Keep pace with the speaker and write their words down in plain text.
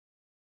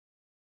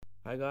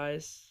Hi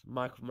guys,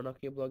 Mike from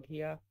MyNokiaBlog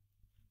here.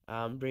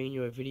 I'm bringing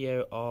you a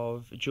video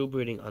of dual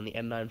booting on the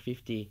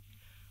N950.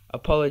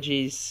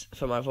 Apologies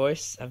for my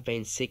voice, I've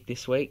been sick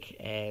this week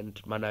and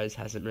my nose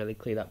hasn't really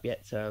cleared up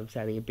yet, so I'm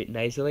sounding a bit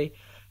nasally.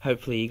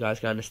 Hopefully you guys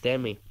can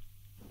understand me.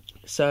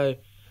 So,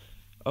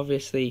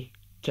 obviously,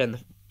 turn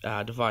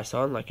the device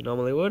on like you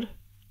normally would.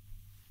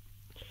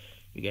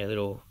 You get a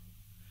little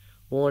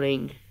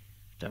warning,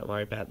 don't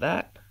worry about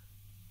that.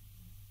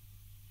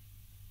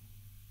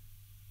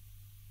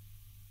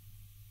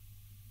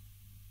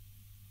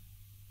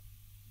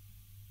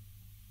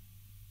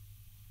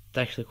 It's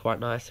actually quite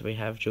nice that we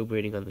have dual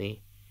booting on the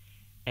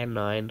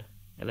N9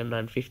 and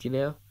M950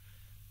 now.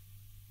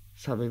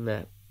 Something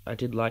that I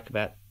did like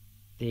about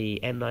the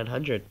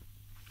N900.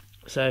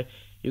 So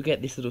you'll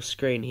get this little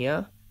screen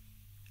here.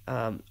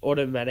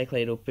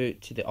 Automatically it'll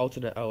boot to the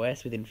alternate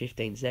OS within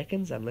 15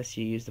 seconds unless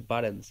you use the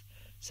buttons.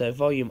 So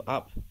volume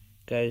up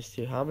goes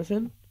to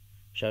Harmattan,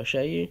 which I'll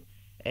show you,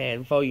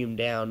 and volume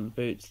down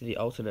boots to the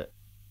alternate.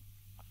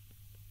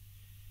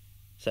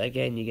 So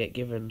again, you get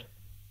given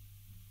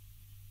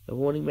the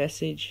warning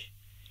message.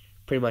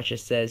 Pretty much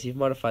just says you've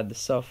modified the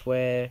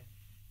software.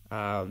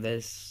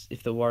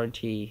 If there was a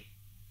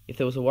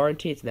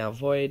warranty, it's now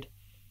void.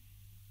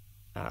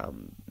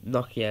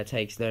 Nokia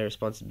takes no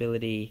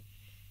responsibility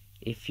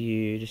if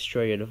you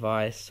destroy your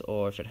device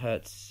or if it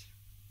hurts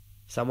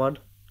someone,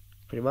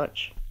 pretty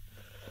much.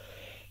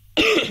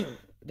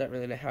 Don't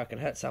really know how it can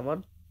hurt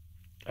someone.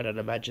 I don't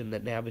imagine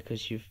that now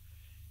because you've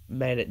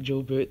made it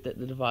dual boot that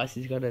the device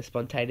is going to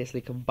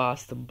spontaneously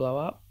combust and blow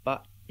up,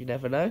 but you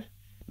never know.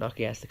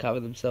 Nokia has to cover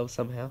themselves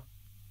somehow.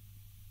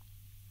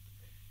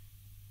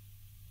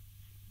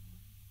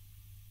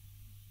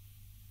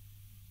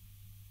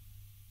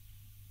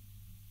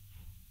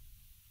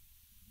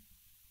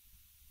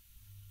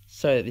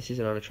 So this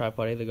isn't on a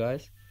tripod either,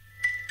 guys.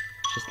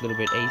 It's just a little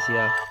bit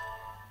easier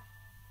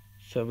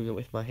filming it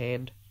with my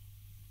hand.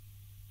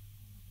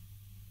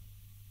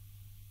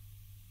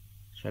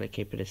 Trying to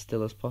keep it as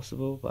still as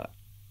possible, but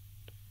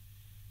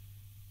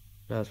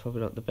no, it's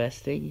probably not the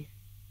best thing.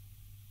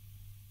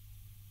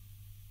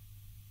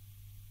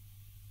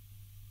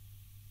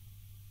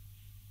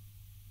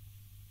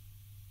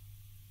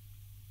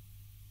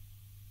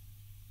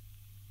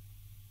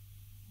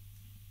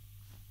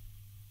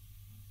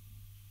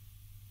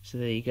 So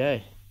there you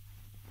go.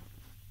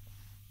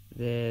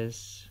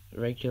 There's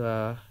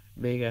regular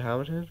Mega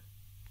Harmattan.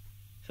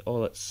 So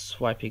all its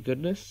swipey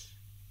goodness.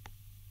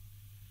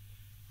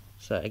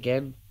 So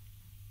again,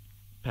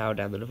 power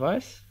down the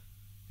device.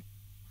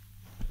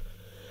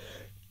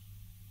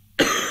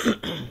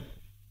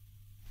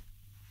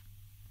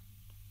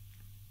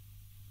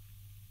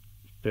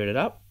 Boot it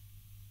up.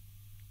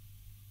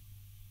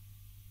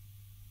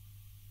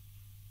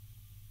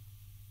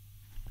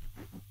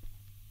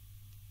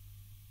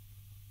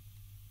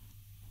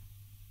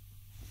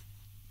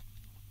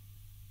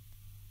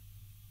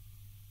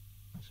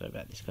 Sorry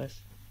about this,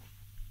 guys.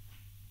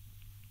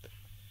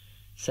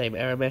 Same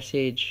error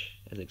message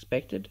as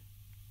expected.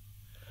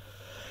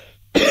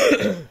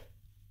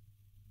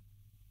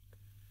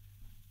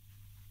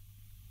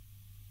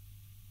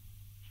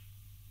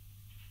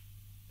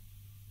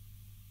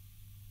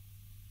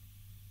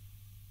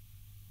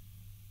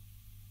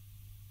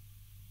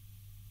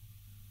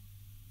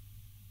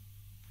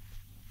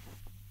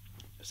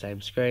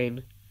 Same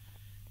screen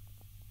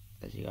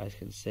as you guys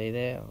can see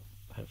there. I'll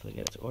hopefully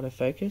get it to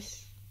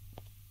autofocus.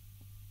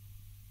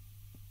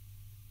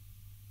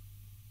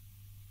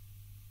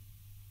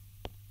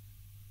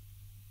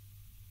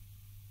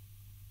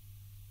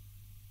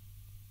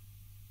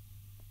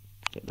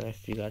 Don't know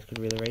if you guys could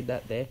really read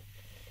that there.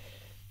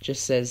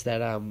 Just says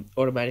that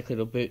automatically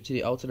it'll boot to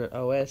the alternate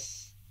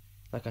OS.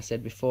 Like I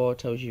said before,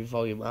 tells you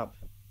volume up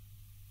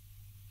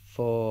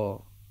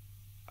for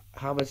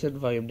Harmattan,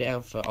 volume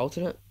down for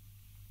alternate.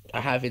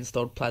 I have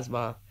installed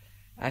Plasma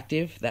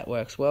Active, that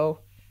works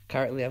well.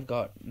 Currently I've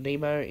got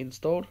Nemo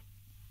installed,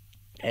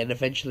 and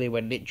eventually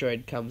when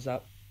NitDroid comes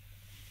up,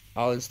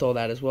 I'll install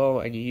that as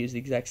well, and you use the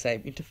exact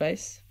same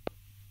interface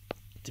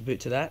to boot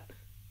to that.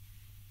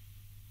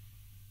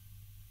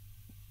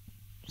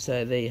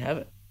 So there you have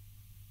it.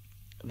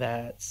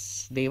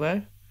 That's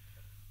Nemo,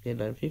 the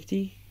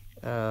N950.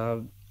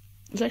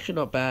 It's actually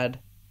not bad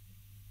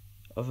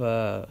of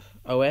a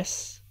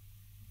OS.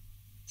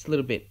 It's a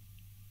little bit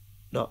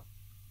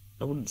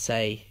I wouldn't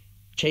say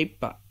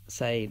cheap, but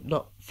say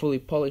not fully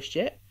polished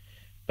yet.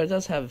 But it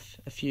does have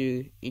a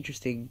few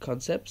interesting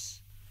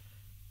concepts,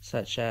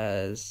 such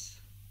as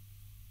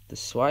the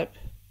swipe.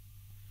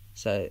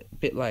 So a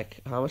bit like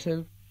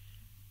Harmattan,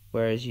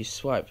 whereas you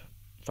swipe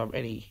from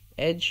any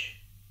edge.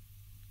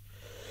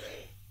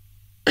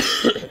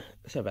 Sorry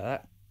about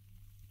that.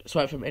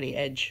 Swipe from any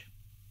edge,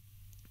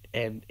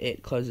 and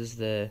it closes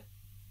the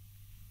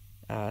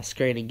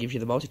screen and gives you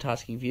the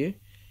multitasking view.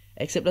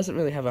 Except doesn't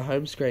really have a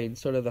home screen.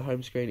 Sort of the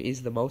home screen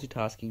is the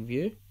multitasking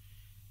view.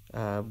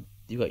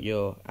 You've got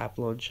your app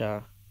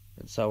launcher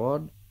and so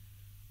on.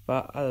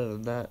 But other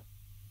than that,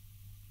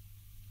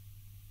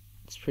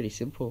 it's pretty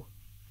simple.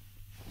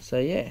 So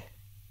yeah,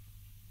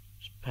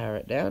 power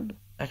it down.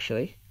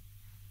 Actually,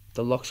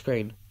 the lock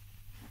screen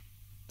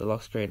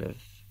of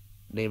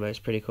Nemo is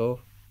pretty cool.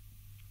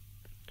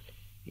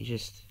 You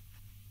just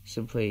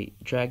simply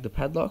drag the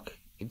padlock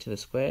into the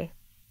square.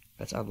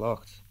 That's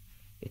unlocked.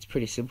 It's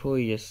pretty simple.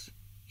 You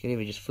can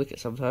even just flick it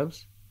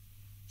sometimes.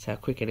 That's how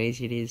quick and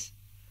easy it is.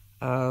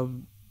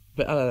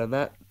 But other than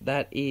that,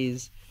 that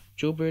is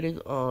dual booting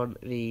on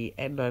the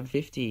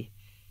N950.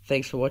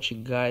 Thanks for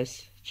watching,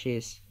 guys.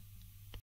 Cheers.